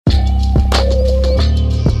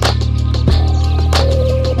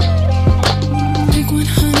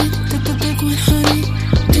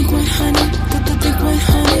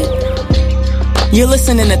You're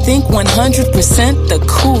listening to Think 100%, the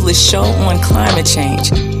coolest show on climate change.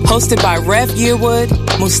 Hosted by Rev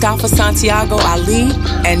Yearwood, Mustafa Santiago Ali,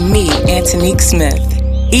 and me, Antonique Smith.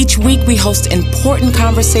 Each week we host important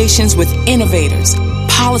conversations with innovators,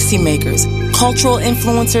 policymakers, cultural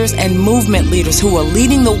influencers, and movement leaders who are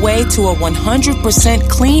leading the way to a 100%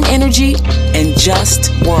 clean energy and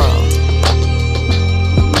just world.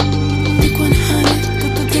 Think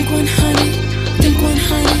 100, think 100, think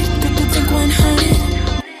 100, think 100.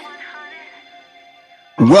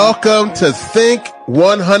 Welcome to Think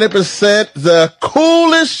 100%, the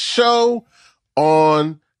coolest show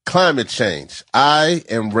on climate change. I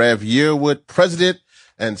am Rev Yearwood, President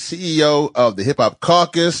and CEO of the Hip Hop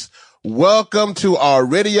Caucus. Welcome to our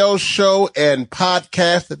radio show and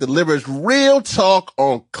podcast that delivers real talk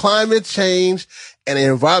on climate change and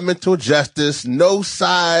environmental justice. No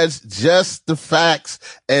sides, just the facts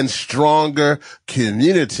and stronger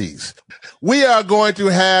communities. We are going to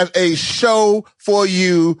have a show for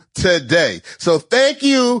you today. So thank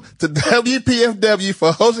you to WPFW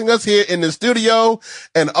for hosting us here in the studio.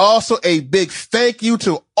 And also a big thank you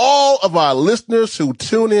to all of our listeners who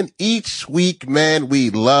tune in each week. Man, we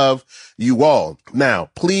love you all. Now,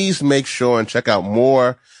 please make sure and check out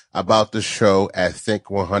more about the show at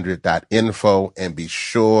think100.info and be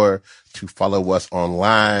sure to follow us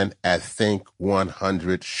online at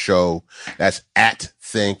Think100 Show. That's at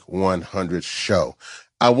Think100 Show.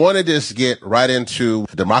 I want to just get right into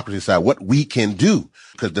the democracy side, what we can do,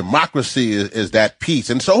 because democracy is that piece.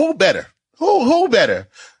 And so who better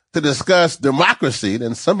to discuss democracy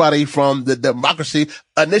than somebody from the Democracy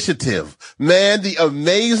Initiative? Man, the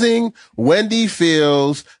amazing Wendy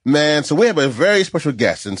Fields, man. So we have a very special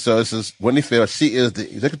guest. And so this is Wendy Fields. She is the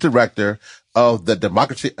executive director of the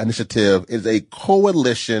Democracy Initiative. It is a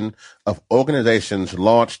coalition of organizations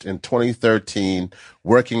launched in 2013,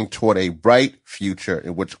 working toward a bright future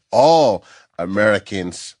in which all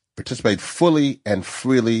Americans participate fully and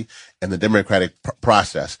freely in the democratic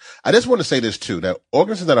process. I just want to say this too, that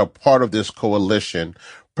organizations that are part of this coalition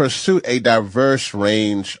pursue a diverse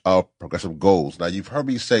range of progressive goals. Now, you've heard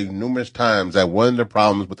me say numerous times that one of the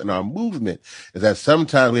problems within our movement is that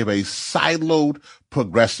sometimes we have a siloed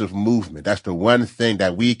progressive movement. That's the one thing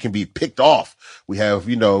that we can be picked off. We have,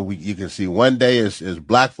 you can see one day is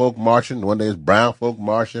black folk marching, one day is brown folk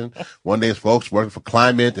marching, one day is folks working for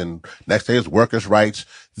climate, and next day is workers' rights.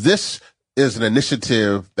 This is an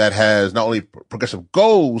initiative that has not only progressive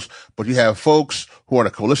goals, but you have folks who are in a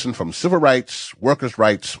coalition from civil rights, workers'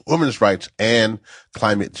 rights, women's rights, and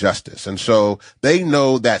climate justice. And so they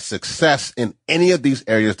know that success in any of these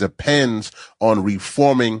areas depends on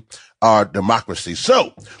reforming our democracy.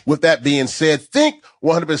 So with that being said, Think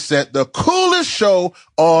 100%, the coolest show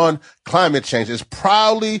on climate change, is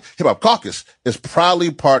proudly, Hip Hop Caucus is proudly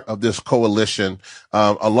part of this coalition,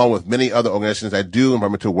 along with many other organizations that do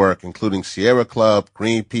environmental work, including Sierra Club,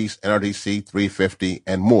 Greenpeace, NRDC 350,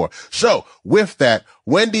 and more. So with that,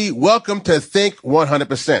 Wendy, welcome to Think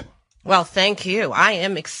 100%. Well, thank you. I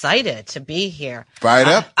am excited to be here. Fired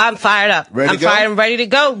up? I'm fired up. Ready to go? Fired and ready to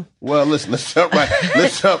go. Well, listen, let's jump right.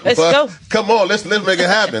 Let's jump. Let's go. Come on, let's make it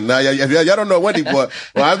happen. Now, y'all don't know Wendy, boy.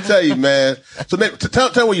 Well, I'll tell you, man. So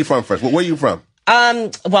tell where you're from first. Where are you from?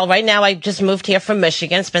 Well, right now I just moved here from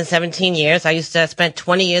Michigan, spent 17 years. I used to spend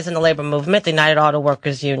 20 years in the labor movement, the United Auto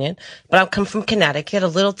Workers Union. But I come from Connecticut, a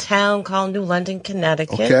little town called New London,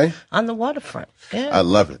 Connecticut. Okay. On the waterfront. Yeah. I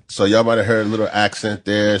love it. So y'all might have heard a little accent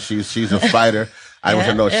there. She's a fighter. I want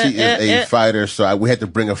to know she is a fighter. So we had to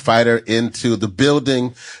bring a fighter into the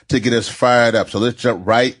building to get us fired up. So let's jump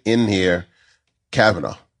right in here.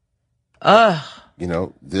 Kavanaugh.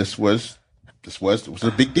 This was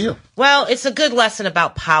a big deal. Well, it's a good lesson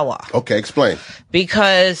about power. Okay, explain.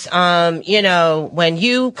 Because, when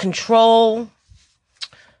you control,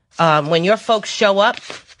 when your folks show up,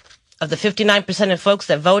 of the 59% of folks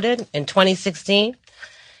that voted in 2016,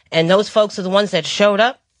 and those folks are the ones that showed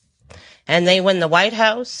up, and they win the White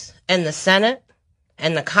House and the Senate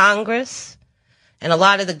and the Congress and a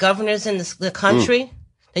lot of the governors in the country,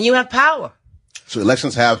 then you have power. So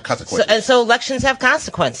elections have consequences. So elections have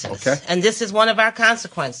consequences. Okay. And this is one of our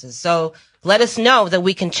consequences. So let us know that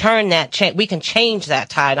we can turn that, we can change that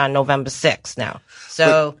tide on November 6th now.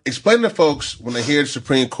 So but explain to folks when they hear the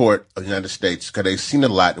Supreme Court of the United States, because they've seen a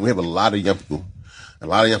lot, and we have a lot of young people. A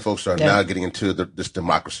lot of young folks are now getting into this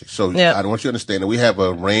democracy. So I want you to understand that we have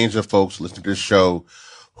a range of folks listening to this show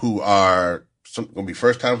who are going to be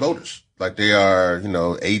first-time voters. Like they are,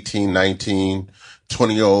 18, 19,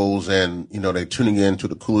 20-year-olds, and, they're tuning in to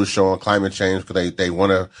the coolest show on climate change because they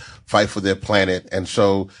want to fight for their planet. And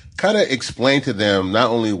so kind of explain to them not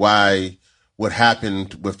only why what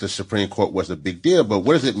happened with the Supreme Court was a big deal, but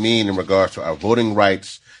what does it mean in regards to our voting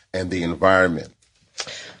rights and the environment?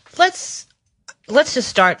 Let's just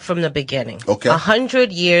start from the beginning. Okay.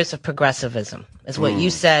 100 years of progressivism is what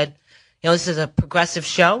you said. You know, this is a progressive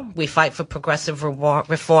show. We fight for progressive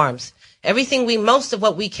reforms. Most of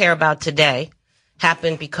what we care about today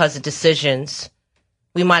happened because of decisions.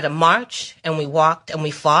 We might have marched and we walked and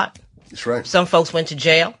we fought. That's right. Some folks went to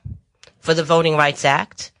jail for the Voting Rights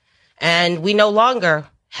Act, and we no longer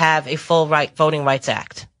have a full Voting Rights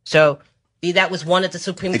Act. So that was one at the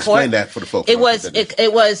Supreme Court. Explain that for the folks.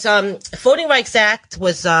 Voting Rights Act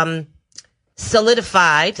was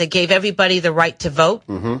solidified. They gave everybody the right to vote,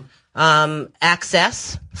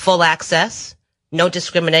 access, full access, no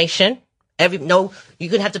discrimination. You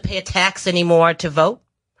couldn't have to pay a tax anymore to vote.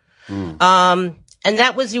 And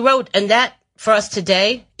that was eroded. And that, for us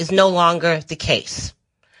today, is no longer the case.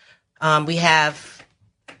 We have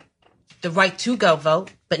the right to go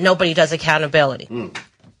vote, but nobody does accountability.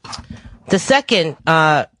 The second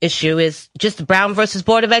issue is just Brown versus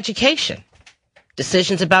Board of Education.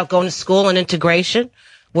 Decisions about going to school and integration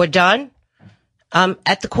were done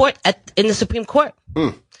at the court, in the Supreme Court.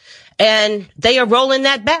 And they are rolling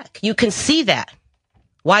that back. You can see that.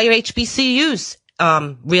 Why are HBCUs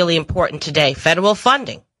really important today? Federal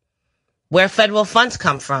funding. Where federal funds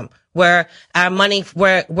come from. Where our money,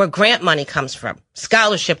 where grant money comes from.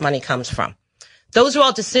 Scholarship money comes from. Those are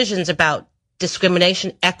all decisions about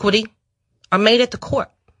discrimination, equity, are made at the court.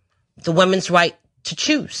 The woman's right to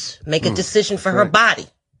choose, make a decision for her body.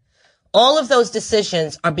 All of those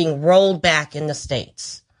decisions are being rolled back in the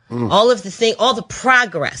states. All the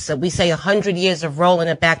progress that we say 100 years of rolling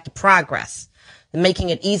it back to progress, making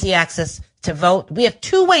it easy access to vote. We have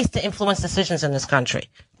two ways to influence decisions in this country.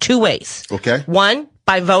 Two ways. Okay. One,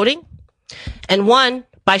 by voting, and one,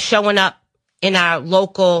 by showing up in our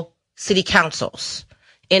local city councils,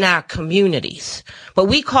 in our communities. But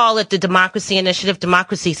we call it the Democracy Initiative,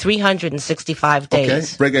 Democracy 365 days.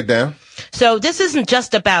 Okay, break it down. So this isn't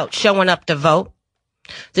just about showing up to vote.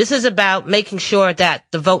 This is about making sure that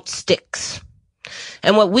the vote sticks.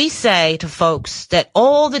 And what we say to folks, that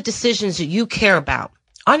all the decisions that you care about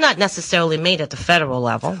are not necessarily made at the federal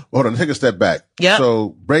level. Hold on, take a step back. Yep. So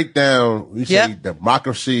break down, you say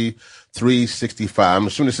Democracy 365. I'm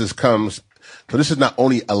assuming so this is not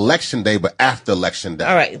only election day, but after election day.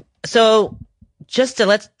 All right. So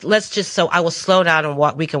so I will slow down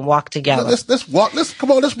and we can walk together. Let's walk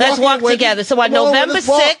together. So on November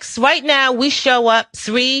 6th, right now, we show up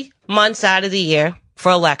 3 months out of the year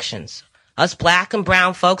for elections. Us black and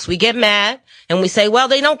brown folks, we get mad and we say, well,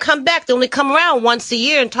 they don't come back. They only come around once a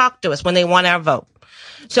year and talk to us when they want our vote.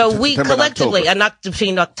 So we collectively are not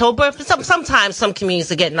between October. Sometimes some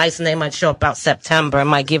communities are getting nice and they might show up about September and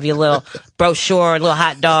might give you a little brochure, a little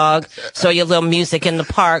hot dog, show you a little music in the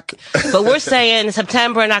park. But we're saying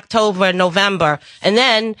September and October and November. And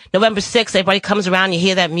then November 6th, everybody comes around, you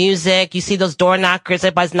hear that music, you see those door knockers,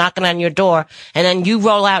 everybody's knocking on your door. And then you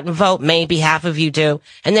roll out and vote. Maybe half of you do.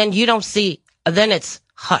 And then you don't see, then it's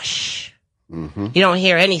hush. You don't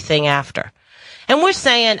hear anything after. And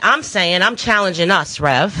I'm challenging us,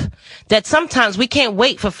 Rev, that sometimes we can't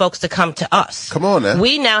wait for folks to come to us. Come on now.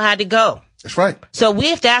 We now had to go. That's right. So we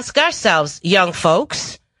have to ask ourselves, young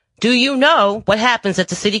folks, do you know what happens at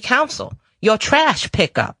the city council? Your trash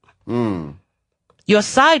pickup, your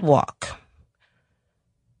sidewalk,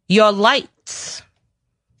 your lights.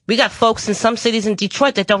 We got folks in some cities in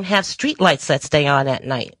Detroit that don't have street lights that stay on at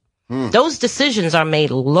night. Those decisions are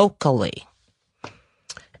made locally.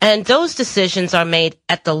 And those decisions are made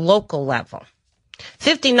at the local level.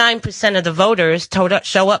 59% of the voters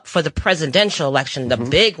show up for the presidential election, the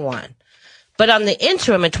big one. But on the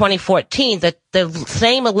interim in 2014, the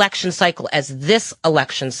same election cycle as this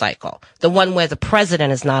election cycle, the one where the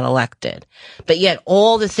president is not elected, but yet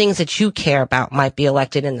all the things that you care about might be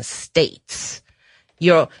elected in the states.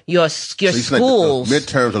 Your schools, like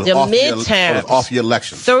the midterms off your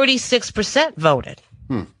elections. 36% voted.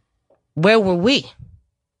 Where were we?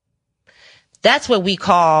 That's what we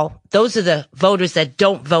call, those are the voters that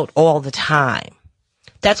don't vote all the time.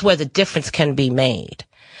 That's where the difference can be made.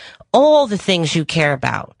 All the things you care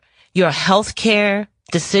about, your health care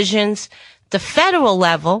decisions, the federal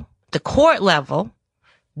level, the court level,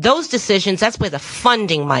 those decisions, that's where the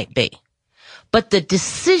funding might be. But the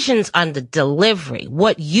decisions on the delivery,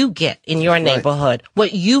 what you get in your neighborhood,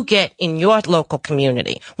 what you get in your local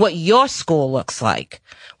community, what your school looks like,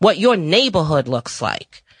 what your neighborhood looks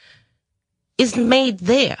like, is made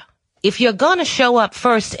there. If you're going to show up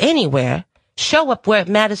first anywhere, Show up where it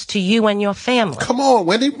matters to you and your family. Come on,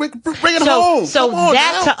 Wendy, bring it home. So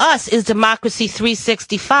that to us is Democracy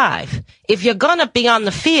 365. If you're going to be on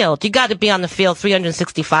the field, you got to be on the field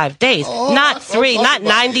 365 days, not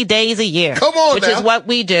 90 days a year. Come on, which is what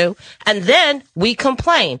we do. And then we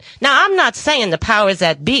complain. Now, I'm not saying the powers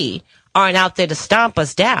that be aren't out there to stomp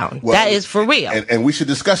us down. Well, that is for real. And we should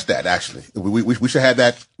discuss that, actually. We should have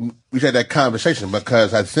that, that conversation,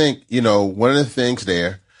 because I think, one of the things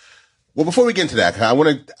there. Well, before we get into that, I do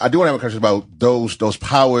want to have a conversation about those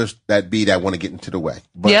powers that be that want to get into the way.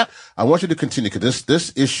 But I want you to continue, because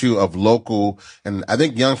this issue of local, and I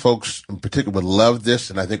think young folks in particular would love this,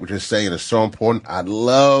 and I think what you're saying is so important. I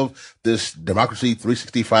love this Democracy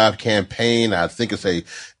 365 campaign. I think it's a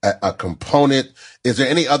component. Is there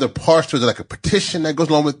any other parts to it, like a petition that goes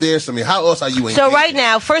along with this? I mean, how else are you engaging? So right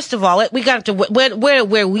now, first of all, we got to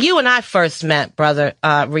where you and I first met, Brother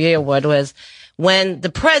Yearwood, was when the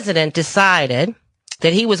president decided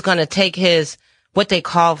that he was going to take his, what they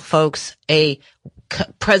call, folks,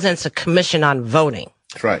 president's commission on voting.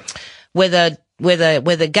 That's right. With a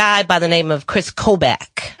guy by the name of Chris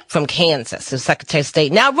Kobach from Kansas, who's Secretary of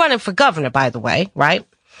State, now running for governor, by the way, right?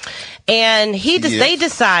 And they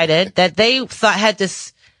decided that they had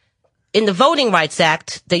this, in the Voting Rights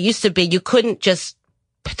Act, there used to be, you couldn't just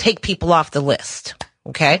take people off the list.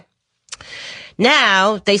 Okay.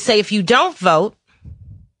 Now they say if you don't vote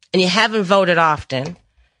and you haven't voted often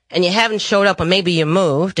and you haven't showed up, or maybe you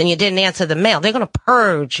moved and you didn't answer the mail, they're going to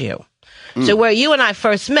purge you. So where you and I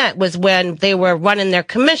first met was when they were running their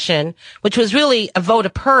commission, which was really a voter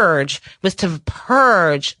purge, was to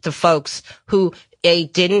purge the folks who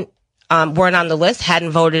weren't on the list,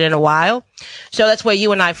 hadn't voted in a while. So that's where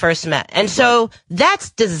you and I first met. And so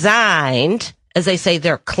that's designed, as they say,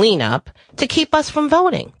 their cleanup, to keep us from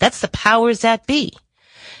voting. That's the powers that be.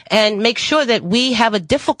 And make sure that we have a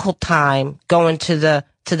difficult time going to the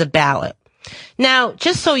ballot. Now,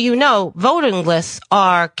 just so you know, voting lists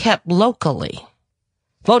are kept locally.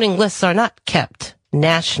 Voting lists are not kept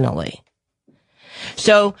nationally.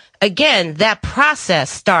 So again, that process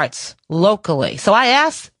starts locally. So I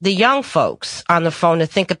asked the young folks on the phone to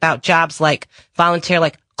think about jobs like volunteer,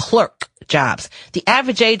 like clerk jobs. The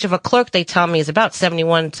average age of a clerk, they tell me, is about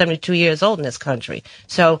 71, 72 years old in this country.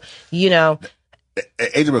 So, age of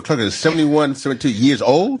a clerk is 71, 72 years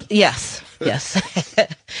old? Yes.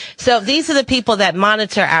 So these are the people that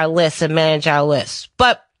monitor our lists and manage our lists.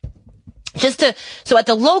 But so at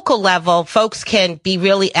the local level, folks can be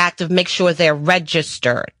really active, make sure they're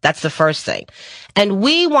registered. That's the first thing. And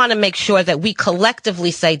we want to make sure that we collectively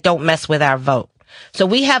say, don't mess with our vote. So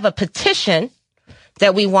we have a petition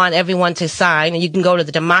that we want everyone to sign, and you can go to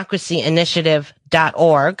the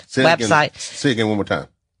democracyinitiative.org website. Say again one more time.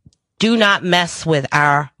 Do not mess with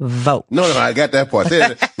our vote. No, I got that part. Say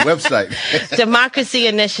the website.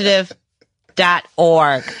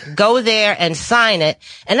 democracyinitiative.org. Go there and sign it.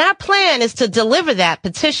 And our plan is to deliver that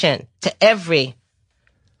petition to every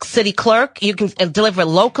city clerk. You can deliver it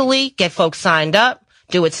locally, get folks signed up,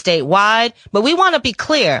 do it statewide. But we want to be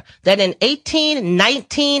clear that in 18,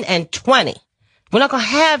 19, and 20, we're not going to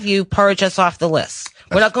have you purge us off the list.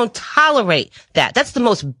 We're not going to tolerate that. That's the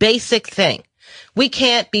most basic thing. We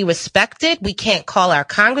can't be respected. We can't call our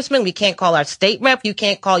congressman. We can't call our state rep. You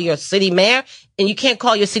can't call your city mayor, and you can't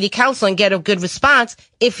call your city council and get a good response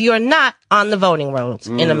if you're not on the voting rolls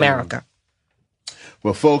in America.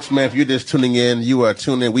 Well, folks, man, if you're just tuning in, you are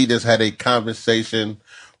tuning in. We just had a conversation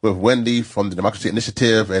with Wendy from the Democracy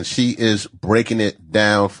Initiative, and she is breaking it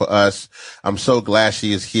down for us. I'm so glad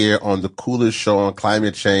she is here on the coolest show on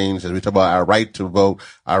climate change, as we talk about our right to vote,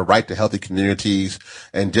 our right to healthy communities,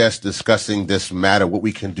 and just discussing this matter, what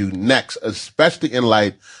we can do next, especially in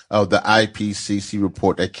light of the IPCC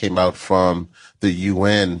report that came out from the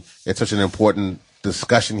UN. It's such an important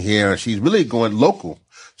discussion here, and she's really going local.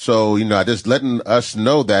 So, just letting us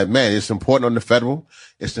know that, man, it's important on the federal,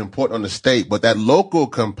 it's important on the state, but that local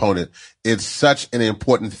component, it's such an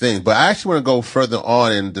important thing. But I actually want to go further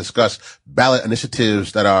on and discuss ballot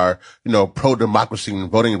initiatives that are, pro-democracy and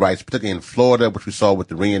voting rights, particularly in Florida, which we saw with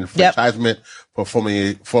the reenfranchisement for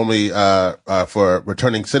for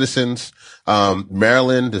returning citizens.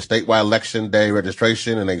 Maryland, the statewide election day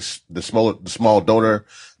registration and the small donor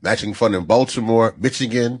matching fund in Baltimore,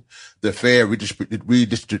 Michigan, the fair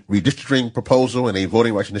redistricting proposal and a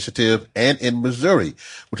voting rights initiative, and in Missouri,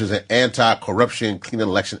 which is an anti-corruption clean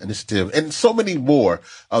election initiative, and so many more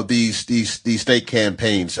of these state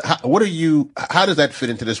campaigns. How does that fit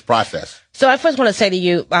into this process? So I first want to say to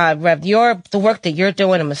you, Rev, the work that you're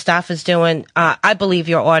doing and Mustafa's doing, I believe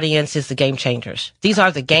your audience is the game changers. These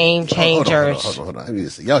are the game changers. Hold on.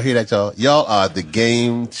 Y'all hear that, y'all? Y'all are the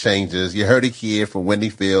game changers. You heard it here from Wendy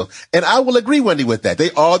Field. And I will agree, Wendy, with that.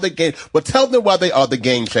 They are the game. But tell them why they are the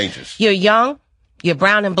game changers. You're young. You're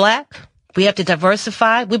brown and black. We have to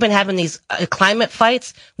diversify. We've been having these climate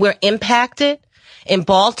fights. We're impacted. In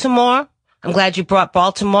Baltimore, I'm glad you brought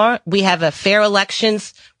Baltimore. We have a fair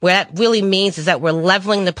elections. What that really means is that we're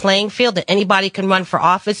leveling the playing field, that anybody can run for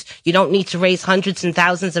office. You don't need to raise hundreds and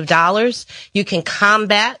thousands of dollars. You can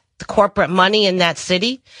combat the corporate money in that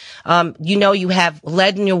city. You have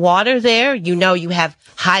lead in your water there. You have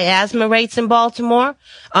high asthma rates in Baltimore.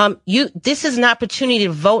 This is an opportunity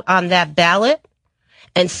to vote on that ballot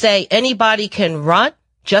and say anybody can run.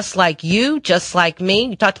 Just like you, just like me.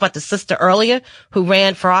 You talked about the sister earlier who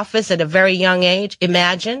ran for office at a very young age.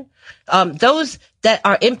 Imagine. Those that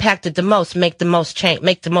are impacted the most make the most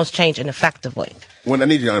change and effectively. When I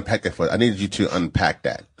need you to unpack that I need you to unpack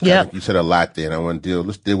that. Yeah. You said a lot there, and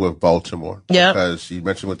let's deal with Baltimore. Yeah. Because you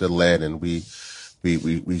mentioned with the lead, and we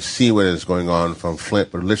see what is going on from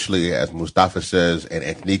Flint, but literally, as Mustafa says, and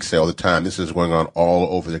Antonique say all the time, this is going on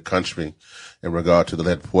all over the country in regard to the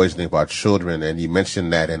lead poisoning of our children. And you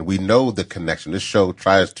mentioned that, and we know the connection. This show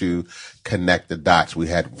tries to connect the dots. We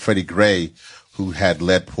had Freddie Gray, who had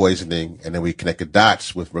lead poisoning, and then we connected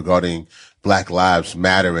dots with regarding Black Lives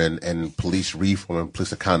Matter and police reform and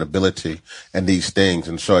police accountability and these things.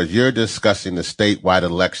 And so as you're discussing the statewide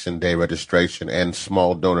election day registration and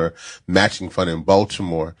small donor matching fund in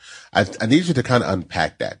Baltimore, I need you to kind of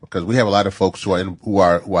unpack that, because we have a lot of folks who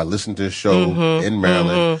are listening to the show in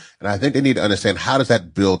Maryland. And I think they need to understand, how does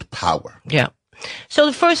that build power? Yeah. So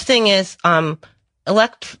the first thing is,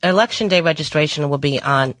 election day registration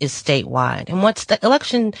is statewide. And what the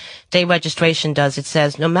election day registration does, it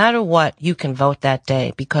says no matter what, you can vote that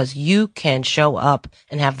day, because you can show up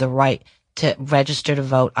and have the right to register to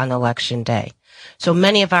vote on election day. So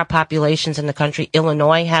many of our populations in the country,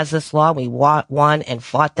 Illinois has this law. We won and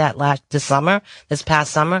fought that this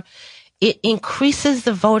past summer. It increases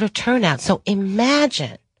the voter turnout. So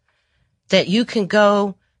imagine that you can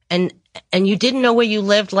go and you didn't know where you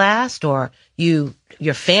lived last, or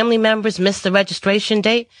your family members missed the registration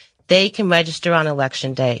date, they can register on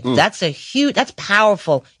election day. That's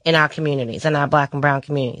powerful in our communities, in our Black and brown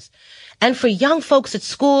communities. And for young folks at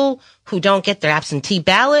school who don't get their absentee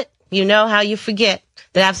ballot, you know how you forget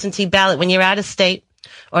the absentee ballot when you're out of state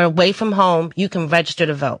or away from home, you can register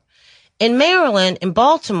to vote. In Maryland, in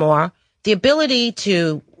Baltimore, the ability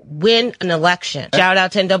to win an election. Shout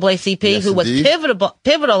out to NAACP, yes, who was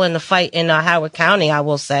pivotal in the fight in Howard County, I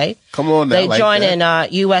will say. Come on now. They join in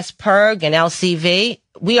U.S. PIRG and LCV.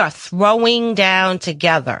 We are throwing down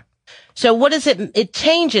together. So what is it? It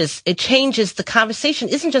changes the conversation.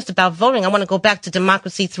 It isn't just about voting. I want to go back to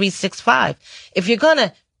Democracy 365. If you're going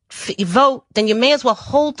to vote, then you may as well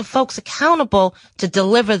hold the folks accountable to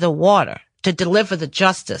deliver the water, to deliver the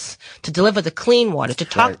justice, to deliver the clean water, to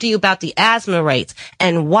talk to you about the asthma rates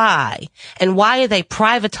and why are they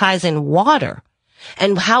privatizing water,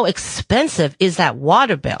 and how expensive is that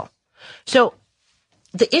water bill. So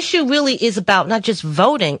the issue really is about not just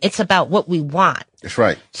voting, it's about what we want. That's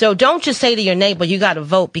right. So don't just say to your neighbor, you got to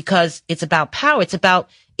vote because it's about power. It's about,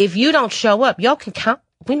 if you don't show up, y'all can count.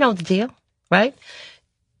 We know the deal, right?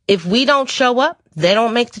 If we don't show up, they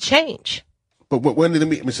don't make the change. But when let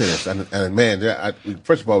me say this, and man,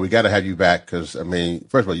 first of all, we got to have you back, because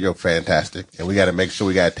first of all, you're fantastic, and we got to make sure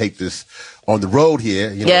we got to take this on the road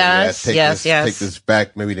here. Take this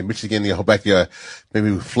back, maybe to Michigan, back to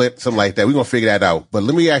maybe Flint, something like that. We're gonna figure that out. But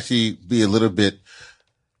let me actually be a little bit.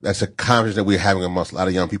 That's a conversation that we're having amongst a lot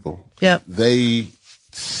of young people. Yeah, they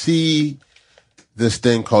see this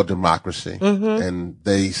thing called democracy, and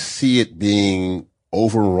they see it being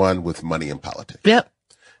overrun with money in politics. Yep.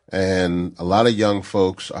 And a lot of young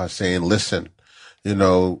folks are saying, listen,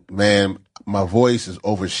 man, my voice is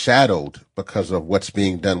overshadowed because of what's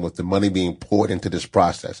being done with the money being poured into this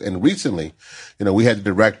process. And recently, we had the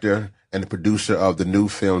director and the producer of the new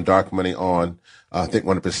film Dark Money on Think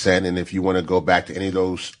 100%. And if you want to go back to any of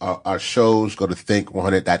those, our shows, go to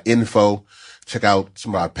think100.info. Check out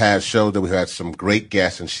some of our past shows that we had some great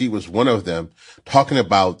guests, and she was one of them, talking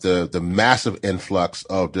about the massive influx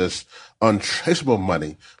of this untraceable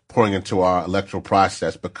money pouring into our electoral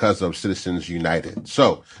process because of Citizens United.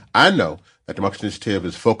 So I know that Democracy Initiative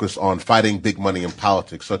is focused on fighting big money in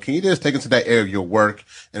politics. So can you just take us to that area of your work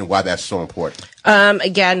and why that's so important?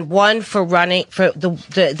 Again, one, for running, for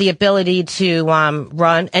the ability to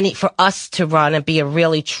run, and for us to run and be a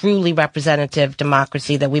really truly representative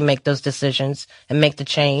democracy, that we make those decisions and make the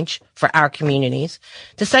change for our communities.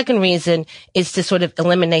 The second reason is to sort of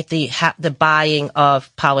eliminate the buying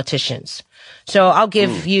of politicians. So I'll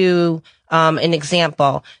give you an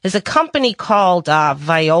example. There's a company called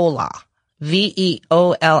Veolia.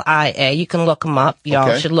 Veolia. You can look them up.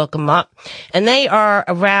 Y'all should look them up. And they are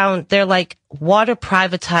they're like water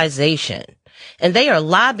privatization. And they are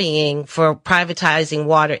lobbying for privatizing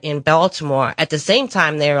water in Baltimore. At the same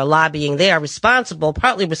time, they are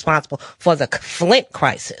partly responsible for the Flint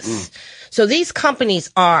crisis. So these companies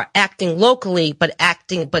are acting locally, but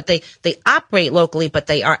they operate locally, but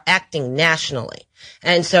they are acting nationally.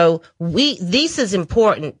 And so this is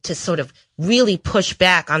important to sort of really push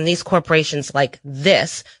back on these corporations like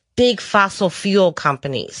this, big fossil fuel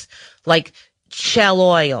companies like Shell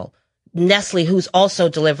Oil, Nestle, who's also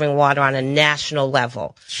delivering water on a national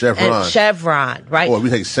level. Chevron, right? Or we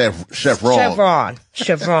take Chevron.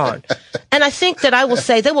 And I think that I will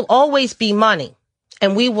say there will always be money,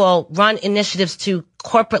 and we will run initiatives to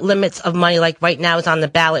corporate limits of money, like right now is on the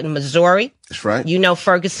ballot in Missouri. That's right. You know,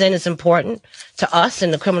 Ferguson is important to us in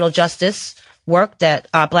the criminal justice work that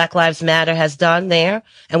Black Lives Matter has done there,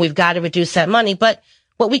 and we've got to reduce that money. But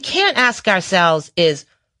what we can't ask ourselves is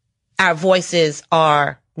our voices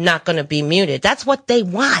are not going to be muted. That's what they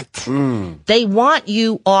want. They want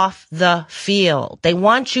you off the field. They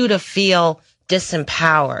want you to feel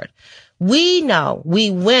disempowered. We know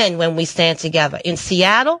we win when we stand together. In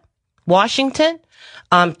Seattle, Washington,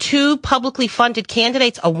 2 publicly funded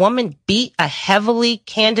candidates, a woman beat a heavily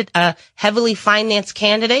financed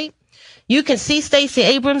candidate. You can see Stacey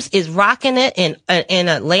Abrams is rocking it in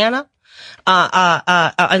Atlanta,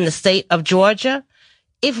 in the state of Georgia.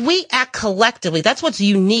 If we act collectively, that's what's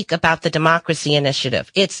unique about the Democracy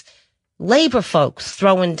Initiative. It's labor folks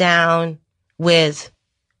throwing down with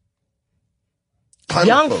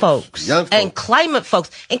young folks and climate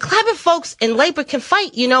folks. And climate folks and labor can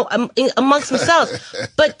fight, amongst themselves.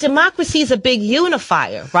 But democracy is a big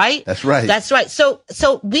unifier, right? That's right. That's right. So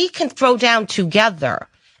we can throw down together.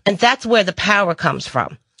 And that's where the power comes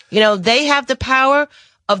from. They have the power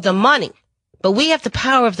of the money, but we have the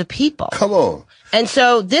power of the people. Come on. And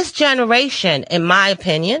so this generation, in my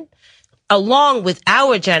opinion, along with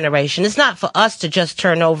our generation, it's not for us to just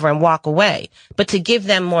turn over and walk away, but to give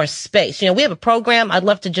them more space. We have a program I'd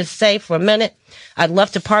love to just say for a minute. I'd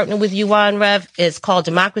love to partner with you on, Rev. It's called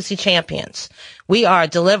Democracy Champions. We are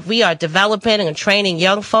developing and training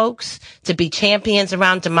young folks to be champions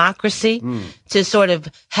around democracy, to sort of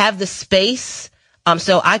have the space,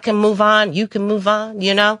 so I can move on, you can move on,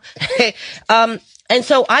 and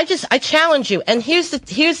so I challenge you. And here's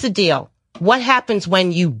the deal. What happens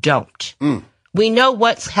when you don't? We know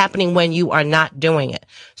what's happening when you are not doing it.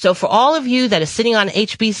 So for all of you that are sitting on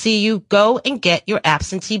HBCU, go and get your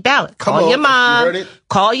absentee ballot. Call your mom,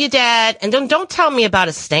 call your dad, and don't tell me about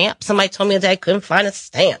a stamp. Somebody told me that I couldn't find a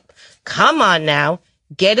stamp. Come on now,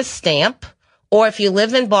 get a stamp. Or if you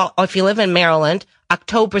live in Maryland,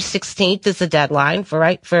 October 16th is the deadline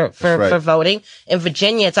for voting. In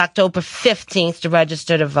Virginia, it's October 15th to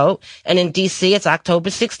register to vote. And in DC, it's October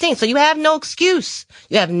 16th. So you have no excuse.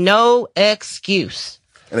 You have no excuse.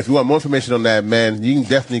 And if you want more information on that, man, you can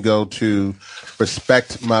definitely go to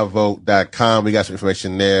respectmyvote.com. We got some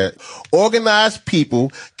information there. Organized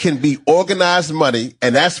people can be organized money,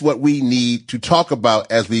 and that's what we need to talk about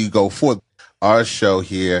as we go forward. Our show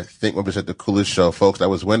here, Think 1%, the coolest show, folks. That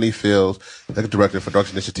was Wendy Fields, Executive Director for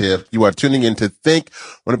Democracy Initiative. You are tuning in to Think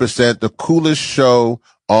 1%, the coolest show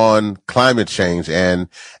on climate change. And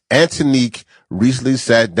Antonique recently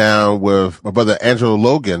sat down with my brother Angelo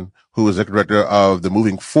Logan, who is the director of the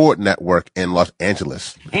Moving Forward Network in Los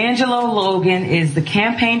Angeles. Angelo Logan is the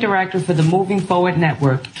campaign director for the Moving Forward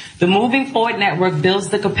Network. The Moving Forward Network builds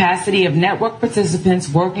the capacity of network participants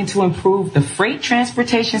working to improve the freight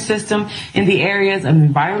transportation system in the areas of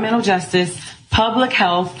environmental justice, public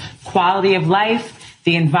health, quality of life,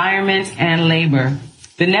 the environment, and labor.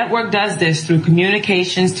 The network does this through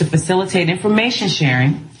communications to facilitate information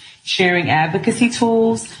sharing advocacy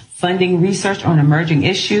tools, funding research on emerging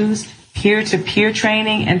issues, peer-to-peer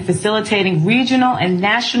training, and facilitating regional and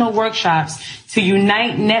national workshops to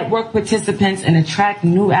unite network participants and attract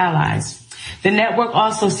new allies. The network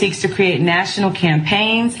also seeks to create national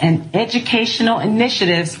campaigns and educational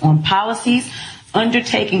initiatives on policies,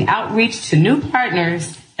 undertaking outreach to new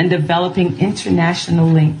partners, and developing international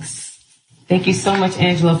links. Thank you so much,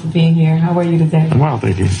 Angelo, for being here. How are you today? Well,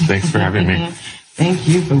 thank you. Thanks for having me. Thank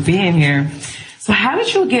you for being here. So how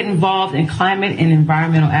did you get involved in climate and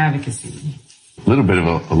environmental advocacy? A little bit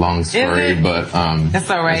of a long story, but that's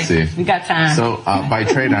all right. Let's see. We got time. So by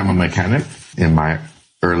trade, I'm a mechanic. In my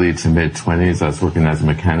early to mid 20s, I was working as a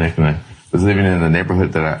mechanic, and I was living in the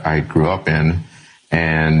neighborhood that I grew up in.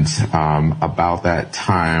 And about that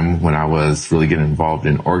time, when I was really getting involved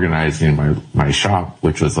in organizing my shop,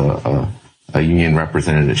 which was a union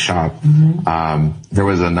represented shop, there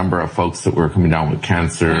was a number of folks that were coming down with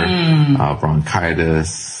cancer,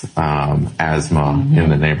 bronchitis, asthma in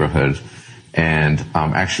the neighborhood. And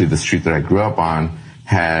actually the street that I grew up on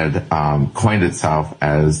had coined itself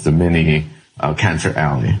as the mini cancer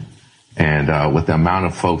alley. And with the amount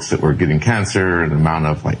of folks that were getting cancer and the amount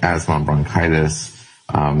of like asthma and bronchitis,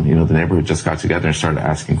 the neighborhood just got together and started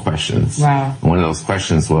asking questions. Wow. And one of those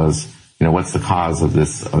questions was, what's the cause of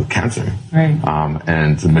this cancer? Right.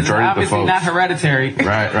 And the majority of the folks, not hereditary.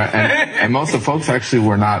 Right. And most of the folks actually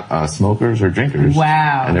were not smokers or drinkers.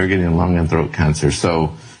 Wow. And they were getting lung and throat cancer.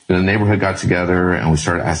 So the neighborhood got together and we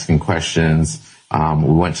started asking questions.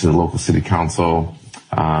 We went to the local city council,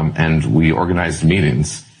 and we organized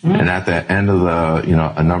meetings. And at the end of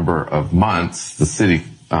a number of months, the city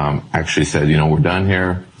actually said, we're done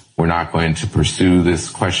here. We're not going to pursue this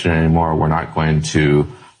question anymore. We're not going to,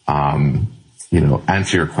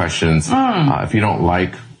 answer your questions. If you don't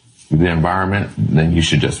like the environment, then you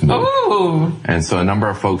should just move. Ooh. And so a number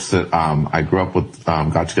of folks that I grew up with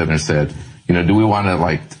got together and said, do we want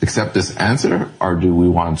to accept this answer, or do we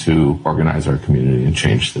want to organize our community and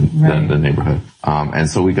change the neighborhood? And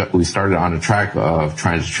so we started on a track of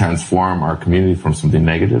trying to transform our community from something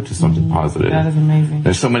negative to something positive. That is amazing.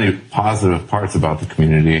 There's so many positive parts about the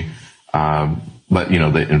community, but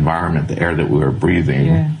the environment, the air that we were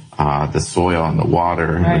breathing, the soil and the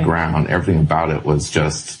water and the ground, everything about it was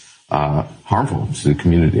just harmful to the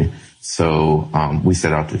community. So we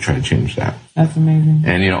set out to try to change that. That's amazing.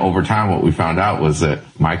 And, over time, what we found out was that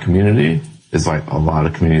my community is like a lot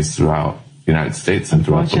of communities throughout the United States and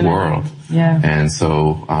throughout the world. Yeah. And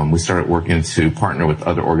so we started working to partner with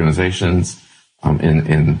other organizations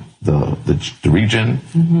in the region,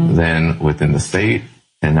 then within the state,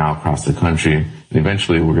 and now across the country. And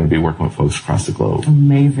eventually, we're going to be working with folks across the globe.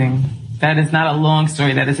 Amazing. That is not a long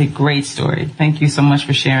story. That is a great story. Thank you so much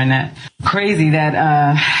for sharing that. Crazy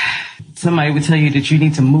that somebody would tell you that you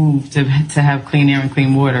need to move to have clean air and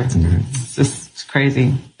clean water. It's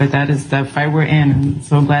crazy. But that is the fight we're in. I'm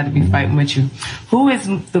so glad to be fighting with you. Who is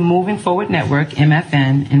the Moving Forward Network,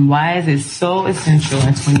 MFN, and why is it so essential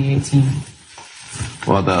in 2018?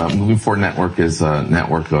 Well, the Moving Forward Network is a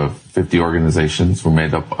network of 50 organizations. We're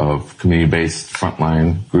made up of community-based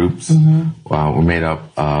frontline groups. We're made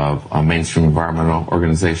up of mainstream environmental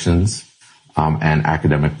organizations and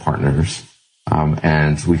academic partners.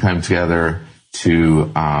 And we come together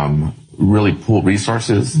to really pool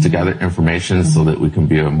resources, to gather information so that we can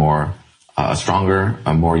be a stronger,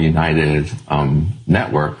 a more united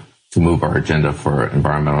network to move our agenda for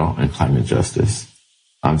environmental and climate justice.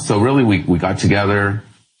 So really we got together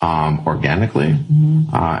organically,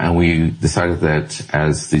 and we decided that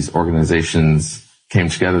as these organizations came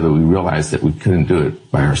together, that we realized that we couldn't do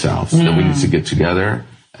it by ourselves, that we need to get together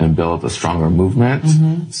and build a stronger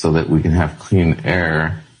movement so that we can have clean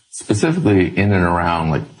air, specifically in and around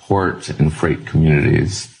like port and freight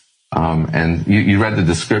communities. And you read the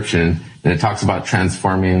description, and it talks about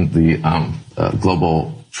transforming the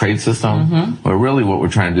global trade system. But really what we're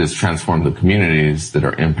trying to do is transform the communities that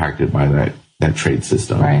are impacted by that trade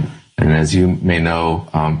system. Right. And as you may know,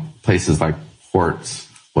 places like ports,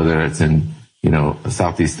 whether it's in,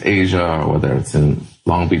 Southeast Asia, or whether it's in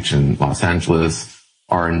Long Beach and Los Angeles,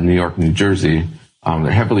 or in New York, New Jersey,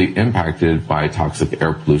 they're heavily impacted by toxic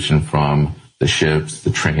air pollution from the ships,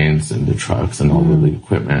 the trains, and the trucks, and all of the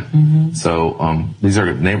equipment. So these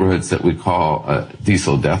are neighborhoods that we call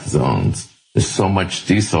diesel death zones. There's so much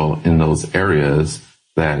diesel in those areas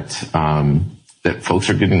that folks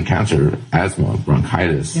are getting cancer, asthma,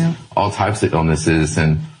 bronchitis, all types of illnesses,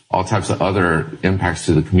 and all types of other impacts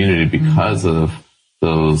to the community because of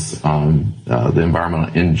those the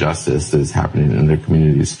environmental injustice that is happening in their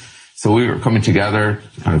communities. So we were coming together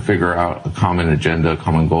to kind of figure out a common agenda,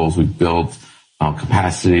 common goals. We build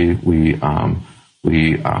capacity. We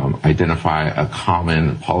identify a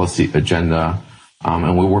common policy agenda,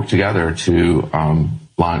 and we work together to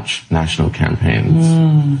launch national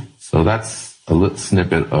campaigns. So that's a little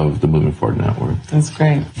snippet of the Moving Forward Network. That's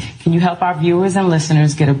great. Can you help our viewers and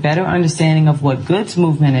listeners get a better understanding of what Goods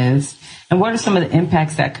Movement is, and what are some of the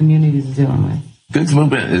impacts that communities are dealing with? Goods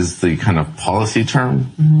movement is the kind of policy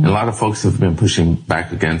term. And a lot of folks have been pushing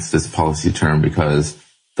back against this policy term because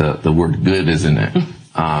the word good is in it.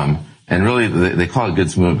 And really, they call it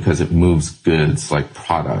goods movement because it moves goods like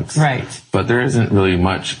products. Right. But there isn't really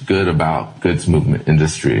much good about goods movement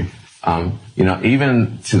industry.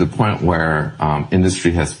 Even to the point where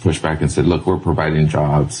industry has pushed back and said, look, we're providing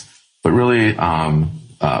jobs. But really,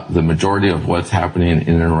 the majority of what's happening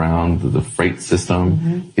in and around the freight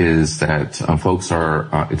system is that folks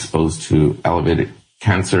are exposed to elevated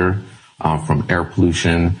cancer from air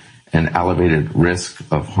pollution and elevated risk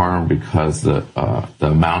of harm because the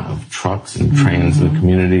amount of trucks and trains in the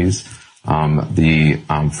communities. The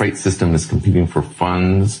freight system is competing for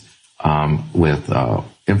funds with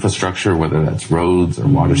infrastructure, whether that's roads or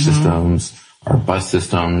water systems or bus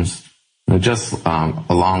systems. Just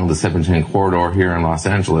along the 710 corridor here in Los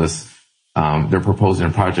Angeles, they're proposing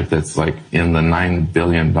a project that's like in the $9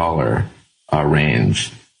 billion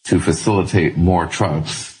range to facilitate more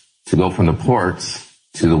trucks to go from the ports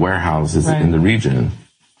to the warehouses in the region.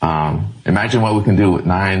 Imagine what we can do with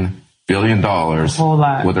 $9 billion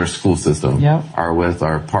with our school system, or with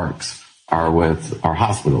our parks, or with our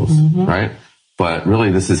hospitals, right? But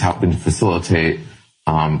really, this is helping to facilitate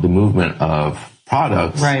the movement of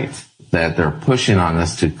products that they're pushing on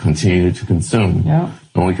us to continue to consume.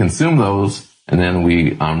 When we consume those, and then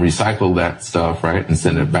we recycle that stuff, right, and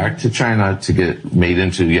send it back to China to get made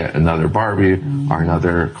into yet another Barbie or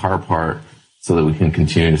another car part, so that we can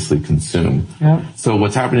continuously consume. So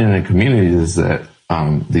what's happening in the community is that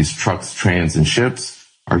these trucks, trains, and ships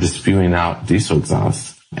are just spewing out diesel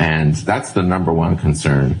exhaust. And that's the number one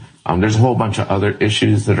concern. There's a whole bunch of other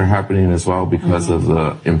issues that are happening as well because of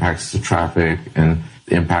the impacts to traffic and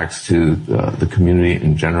the impacts to the community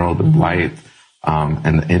in general, the blight,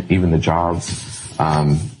 and even the jobs.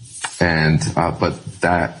 But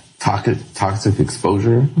that toxic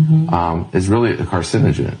exposure is really a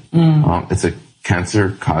carcinogen. It's a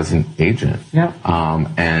cancer-causing agent.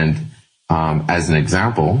 As an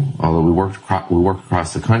example, although we work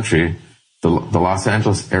across the country, the Los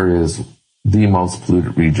Angeles area is the most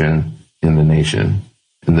polluted region in the nation.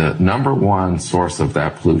 And the number one source of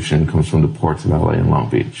that pollution comes from the ports of LA and Long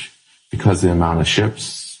Beach because of the amount of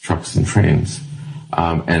ships, trucks, and trains.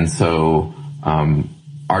 So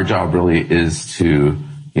our job really is to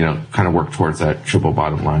kind of work towards that triple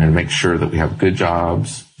bottom line and make sure that we have good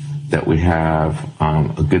jobs, that we have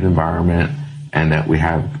a good environment, and that we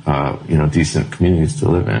have decent communities to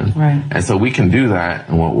live in. And so we can do that,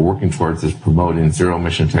 and what we're working towards is promoting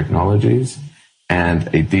zero-emission technologies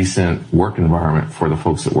and a decent work environment for the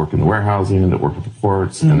folks that work in the warehousing, that work at the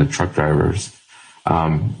ports, and the truck drivers.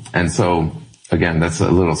 And so, again, that's a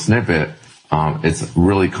little snippet. It's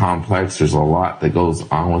really complex. There's a lot that goes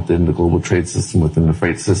on within the global trade system, within the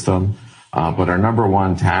freight system. But our number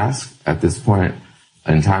one task at this point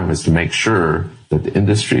in time is to make sure that the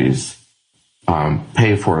industries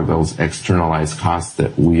pay for those externalized costs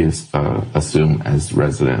that we assume as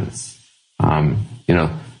residents.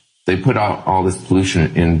 They put out all this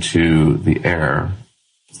pollution into the air,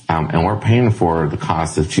 and we're paying for the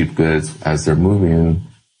cost of cheap goods as they're moving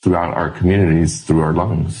throughout our communities through our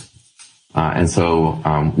lungs. And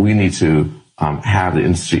so we need to have the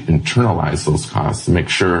industry internalize those costs to make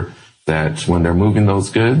sure that when they're moving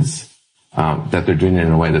those goods, that they're doing it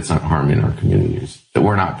in a way that's not harming our communities, that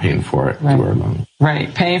we're not paying for it through our lungs.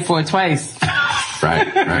 Paying for it twice.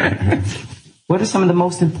 Right. What are some of the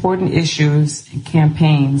most important issues and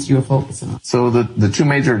campaigns you're focusing on? So the two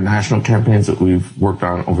major national campaigns that we've worked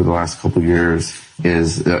on over the last couple of years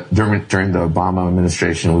is during the Obama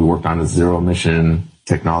administration, we worked on a zero-emission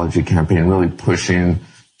technology campaign, really pushing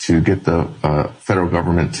to get the federal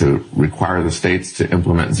government to require the states to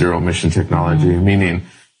implement zero-emission technology, meaning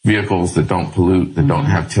vehicles that don't pollute, that don't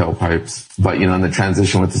have tailpipes. But, in the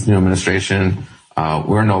transition with this new administration,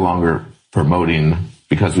 we're no longer promoting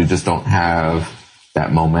because we just don't have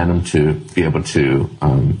that momentum to be able to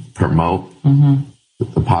promote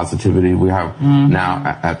the positivity. We have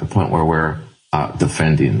now at the point where we're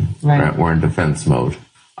defending, right? We're in defense mode.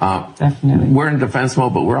 Definitely. We're in defense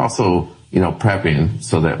mode, but we're also, prepping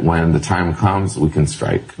so that when the time comes, we can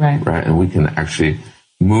strike, right? And we can actually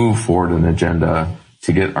move forward an agenda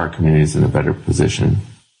to get our communities in a better position.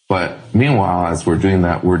 But meanwhile, as we're doing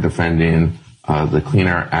that, we're defending the Clean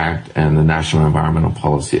Air Act and the National Environmental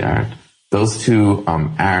Policy Act. Those two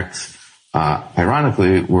acts,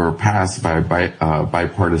 ironically, were passed by a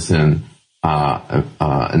bipartisan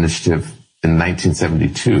initiative in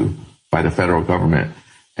 1972 by the federal government.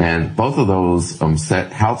 And both of those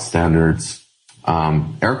set health standards,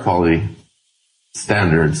 air quality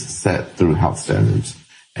standards set through health standards.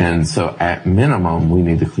 And so at minimum, we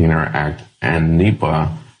need the Clean Air Act and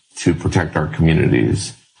NEPA to protect our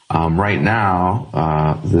communities. Right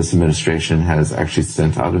now, this administration has actually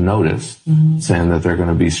sent out a notice saying that they're going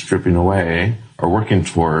to be stripping away or working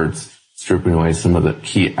towards stripping away some of the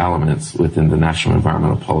key elements within the National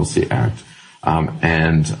Environmental Policy Act.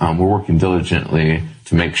 And we're working diligently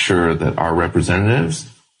to make sure that our representatives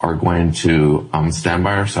are going to stand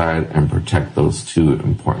by our side and protect those two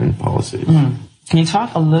important policies. Can you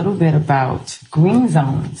talk a little bit about green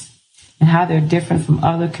zones and how they're different from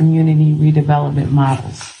other community redevelopment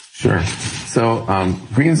models? Sure. So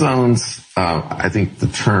green zones, I think the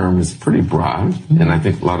term is pretty broad, and I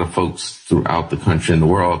think a lot of folks throughout the country and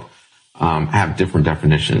the world have different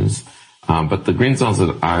definitions. But the green zones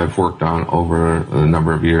that I've worked on over a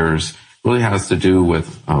number of years really has to do with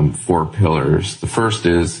 4 pillars. The first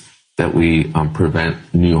is that we prevent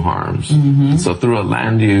new harms. So through a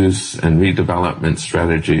land use and redevelopment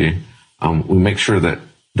strategy, we make sure that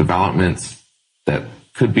developments that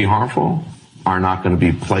could be harmful are not going to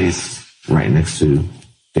be placed right next to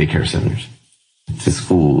daycare centers, to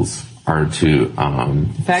schools, or to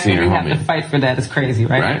the fact that we have to fight for that is crazy,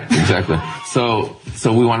 right? Right, exactly. So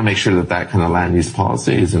we want to make sure that that kind of land use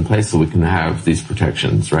policy is in place so we can have these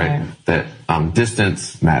protections, right? That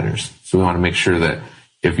distance matters. So we want to make sure that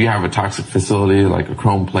if you have a toxic facility like a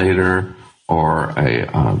chrome plater or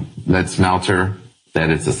a lead smelter,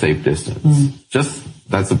 that it's a safe distance. Just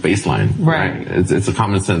that's a baseline, right? It's a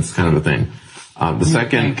common sense kind of a thing. The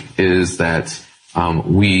second is that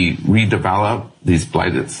we redevelop these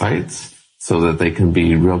blighted sites so that they can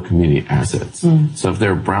be real community assets. So if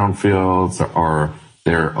they're brownfields or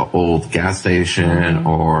they're an old gas station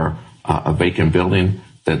or a vacant building,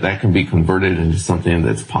 that can be converted into something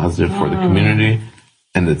that's positive for the community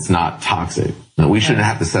and that's not toxic. Now, we shouldn't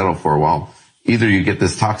have to settle for, well, either you get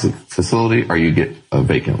this toxic facility or you get a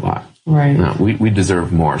vacant lot. Right. No, we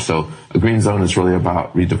deserve more. So a green zone is really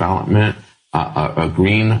about redevelopment, a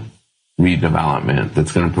green redevelopment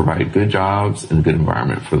that's going to provide good jobs and a good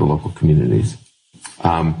environment for the local communities.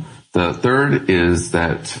 The third is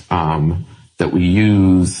that we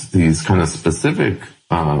use these kind of specific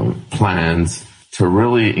plans to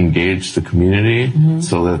really engage the community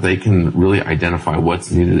so that they can really identify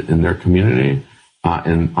what's needed in their community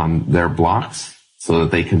and on their blocks so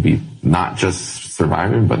that they can be not just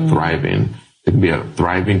surviving but thriving. It can be a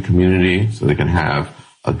thriving community so they can have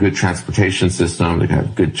a good transportation system, they can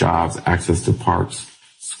have good jobs, access to parks,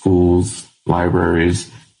 schools,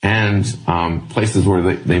 libraries, and places where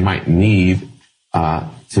they might need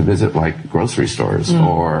to visit, like grocery stores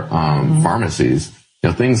or pharmacies. You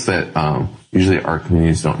know, things that usually our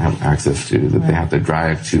communities don't have access to, that they have to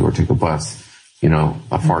drive to or take a bus, you know,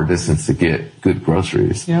 a far distance to get good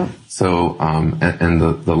groceries. So, and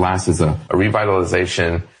the last is a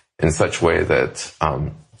revitalization in such a way that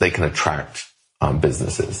they can attract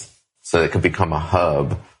businesses, so it could become a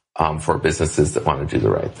hub for businesses that want to do the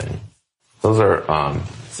right thing. Those are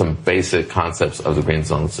some basic concepts of the green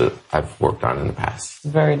zones that I've worked on in the past.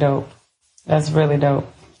 Very dope. That's really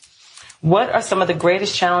dope. What are some of the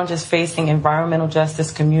greatest challenges facing environmental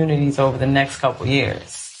justice communities over the next couple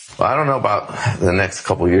years? Well, I don't know about the next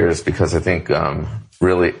couple years because I think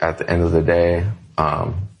really at the end of the day,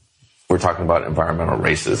 we're talking about environmental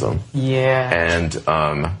racism. And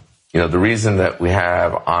you know, the reason that we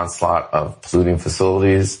have onslaught of polluting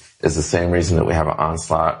facilities is the same reason that we have an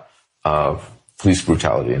onslaught of police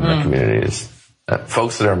brutality in our communities.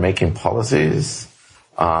 Folks that are making policies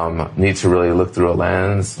need to really look through a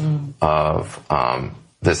lens of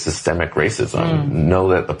the systemic racism. Know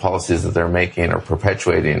that the policies that they're making are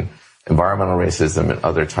perpetuating environmental racism and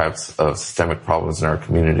other types of systemic problems in our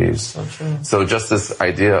communities. So just this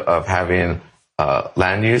idea of having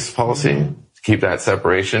land use policy, keep that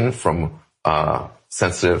separation from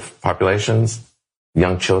sensitive populations,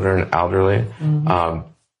 young children, elderly.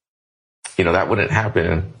 You know, that wouldn't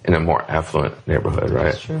happen in a more affluent neighborhood,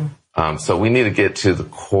 right? That's true. So we need to get to the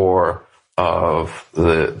core of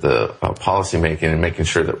the policy making and making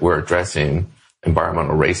sure that we're addressing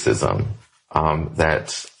environmental racism.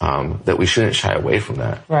 That we shouldn't shy away from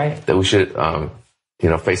that. Right. That we should, you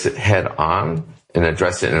know, face it head on and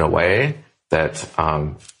address it in a way that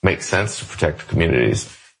makes sense to protect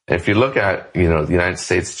communities. And if you look at, you know, the United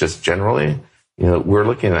States just generally, you know, we're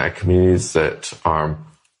looking at communities that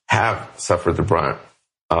have suffered the brunt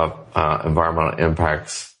of environmental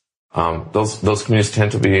impacts. Those communities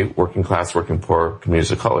tend to be working class, working poor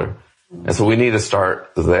communities of color. And so we need to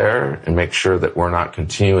start there and make sure that we're not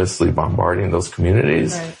continuously bombarding those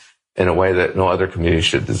communities in a way that no other community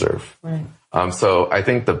should deserve. So I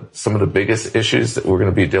think some of the biggest issues that we're going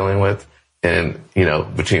to be dealing with And,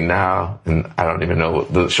 between now and I don't even know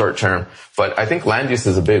the short term, but I think land use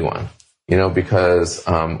is a big one, because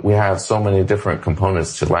we have so many different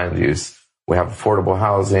components to land use. We have affordable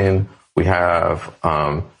housing. We have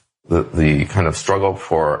the kind of struggle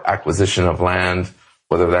for acquisition of land,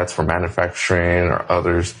 whether that's for manufacturing or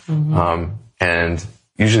others. And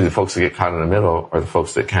usually the folks that get caught in the middle are the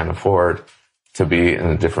folks that can't afford to be in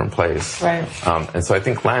a different place. Right. And so I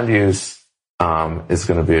think land use is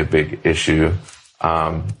going to be a big issue.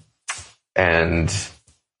 And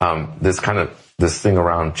this thing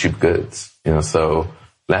around cheap goods, so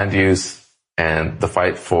land use and the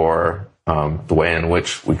fight for the way in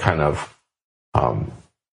which we kind of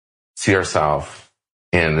see ourselves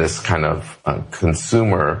in this kind of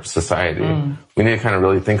consumer society. We need to kind of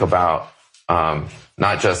really think about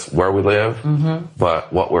not just where we live,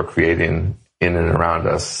 but what we're creating in and around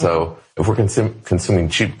us. So if we're consuming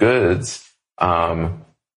cheap goods,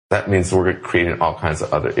 that means we're creating all kinds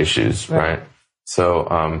of other issues, right? So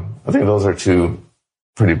I think those are two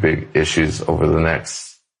pretty big issues over the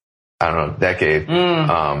next, decade.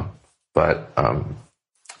 But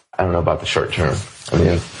I don't know about the short term. I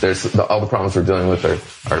mean, there's all the problems we're dealing with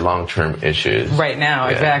are long-term issues. Right now,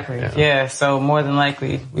 exactly. Yeah, so more than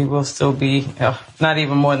likely, we will still be, not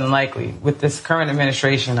even more than likely, with this current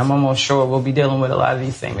administration, I'm almost sure we'll be dealing with a lot of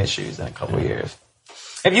these same issues in a couple of years.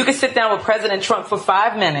 If you could sit down with President Trump for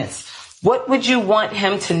 5 minutes, what would you want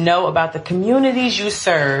him to know about the communities you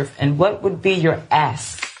serve, and what would be your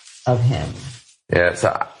ask of him? Yeah,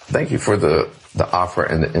 so thank you for the offer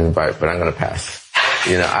and the invite, but I'm going to pass.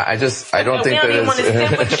 I don't think that want to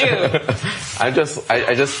sit with you. I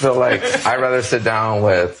just feel like I'd rather sit down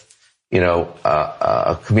with,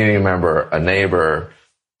 a community member, a neighbor,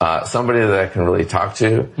 somebody that I can really talk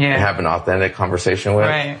to and have an authentic conversation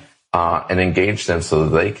with, and engage them so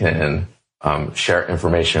that they can share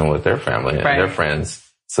information with their family and their friends,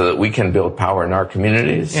 so that we can build power in our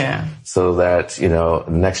communities, so that, the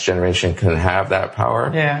next generation can have that power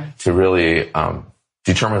to really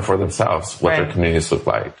determine for themselves what their communities look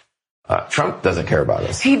like. Trump doesn't care about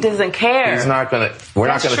us. He doesn't care. We're not going to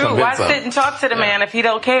convince him. Why sit and talk to the man if he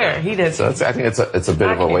don't care? He doesn't. So I think it's a bit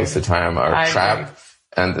of a waste of time or a trap.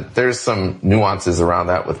 And there's some nuances around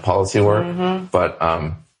that with policy work. But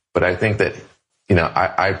I think that,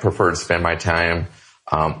 I prefer to spend my time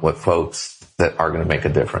with folks that are going to make a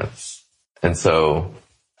difference. And so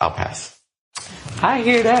I'll pass. I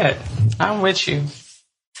hear that. I'm with you.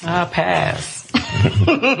 I'll pass.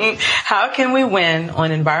 How can we win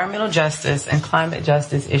on environmental justice and climate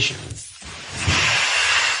justice issues?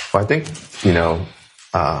 Well, I think,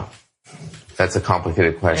 that's a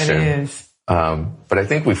complicated question. It is. But I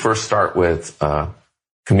think we first start with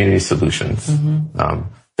community solutions.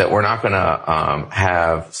 That we're not going to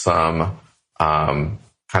have some kind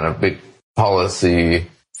of big policy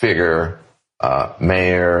figure,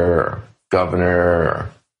 mayor, governor,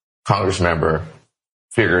 congress member,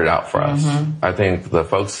 figure it out for us. I think the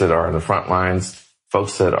folks that are on the front lines,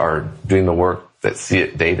 folks that are doing the work that see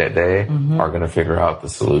it day to day are going to figure out the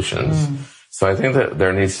solutions. So I think that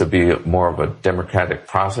there needs to be more of a democratic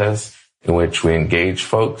process in which we engage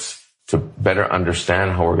folks to better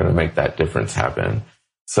understand how we're going to make that difference happen.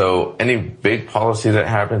 So any big policy that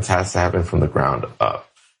happens has to happen from the ground up.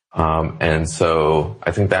 And so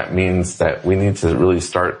I think that means that we need to really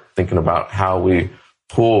start thinking about how we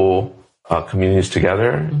pull communities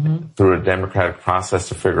together through a democratic process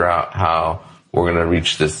to figure out how we're going to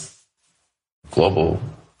reach this global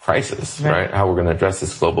crisis, right? How we're going to address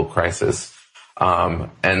this global crisis. And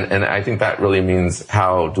I think that really means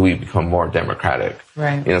how do we become more democratic?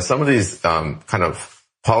 Right. Some of these kind of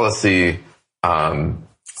policy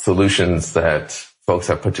solutions that folks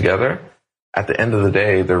have put together, at the end of the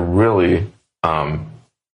day, they're really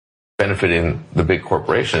benefiting the big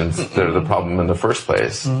corporations that are the problem in the first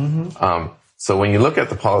place. So when you look at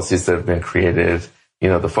the policies that have been created,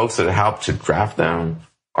 the folks that helped to draft them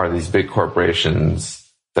are these big corporations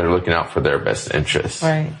that are looking out for their best interests.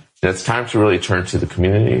 Right. And it's time to really turn to the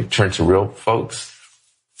community, turn to real folks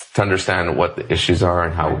to understand what the issues are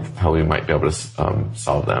and how we might be able to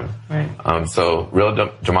solve them. Right. So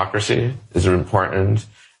real democracy is important.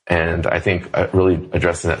 And I think really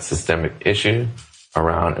addressing that systemic issue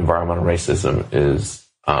around environmental racism is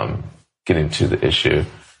getting to the issue.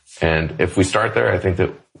 And if we start there, I think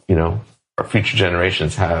that, our future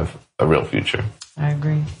generations have a real future. I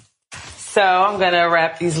agree. So I'm going to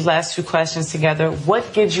wrap these last two questions together.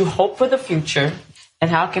 What gives you hope for the future, and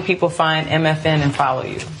how can people find MFN and follow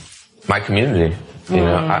you? My community.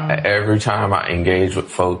 Every time I engage with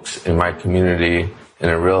folks in my community in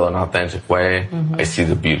a real and authentic way, I see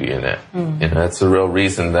the beauty in it. That's the real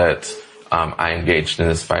reason that I engaged in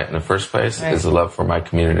this fight in the first place is a love for my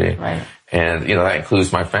community. Right. And, that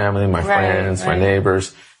includes my family, my friends, my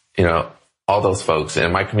neighbors, all those folks.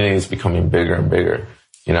 And my community is becoming bigger and bigger.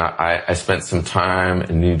 I spent some time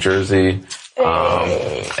in New Jersey,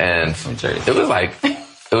 and it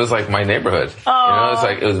was like my neighborhood.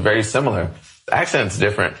 It was very similar. The accent's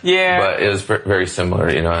different. Yeah. But it was very similar,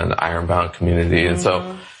 in the Ironbound community. And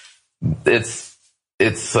so it's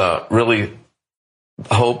really,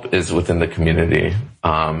 hope is within the community.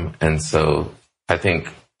 And so I think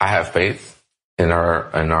I have faith in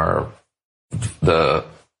I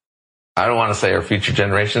don't want to say our future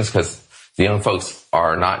generations, because the young folks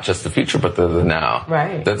are not just the future, but they're the now.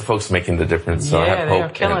 Right. They're the folks making the difference. So I have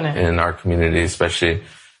hope in our community, especially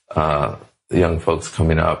the young folks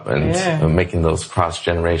coming up and making those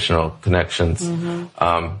cross-generational connections.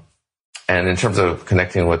 And in terms of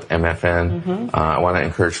connecting with MFN, I want to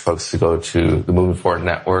encourage folks to go to the Moving Forward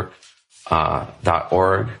Network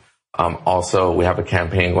 .org. Also, we have a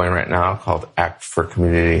campaign going right now called Act for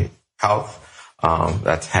Community Health.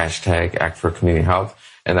 That's hashtag Act for Community Health.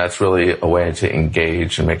 And that's really a way to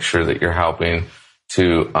engage and make sure that you're helping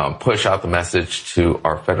to push out the message to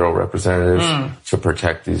our federal representatives to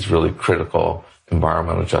protect these really critical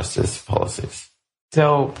environmental justice policies.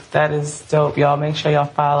 Dope. That is dope. Y'all make sure y'all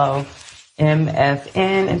follow MFN.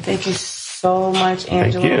 And thank you so much,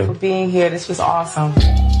 Angela, for being here. This was awesome.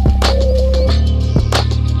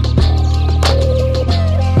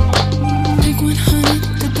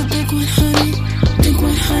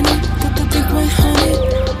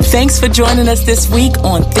 Thanks for joining us this week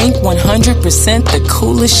on Think 100%, the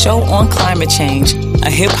coolest show on climate change, a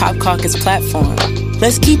Hip Hop Caucus platform.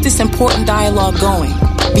 Let's keep this important dialogue going.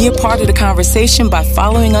 Be a part of the conversation by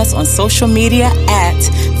following us on social media at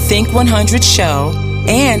Think 100 Show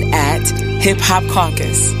and at Hip Hop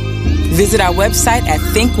Caucus. Visit our website at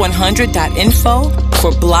think100.info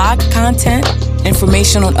for blog content,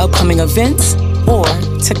 information on upcoming events, or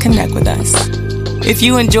to connect with us. If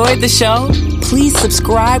you enjoyed the show, please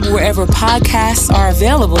subscribe wherever podcasts are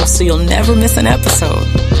available so you'll never miss an episode.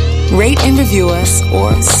 Rate and review us,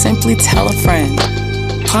 or simply tell a friend.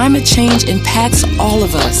 Climate change impacts all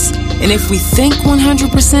of us, and if we think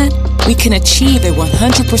 100%, we can achieve a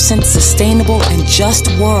 100% sustainable and just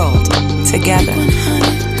world together.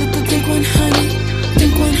 Think 100,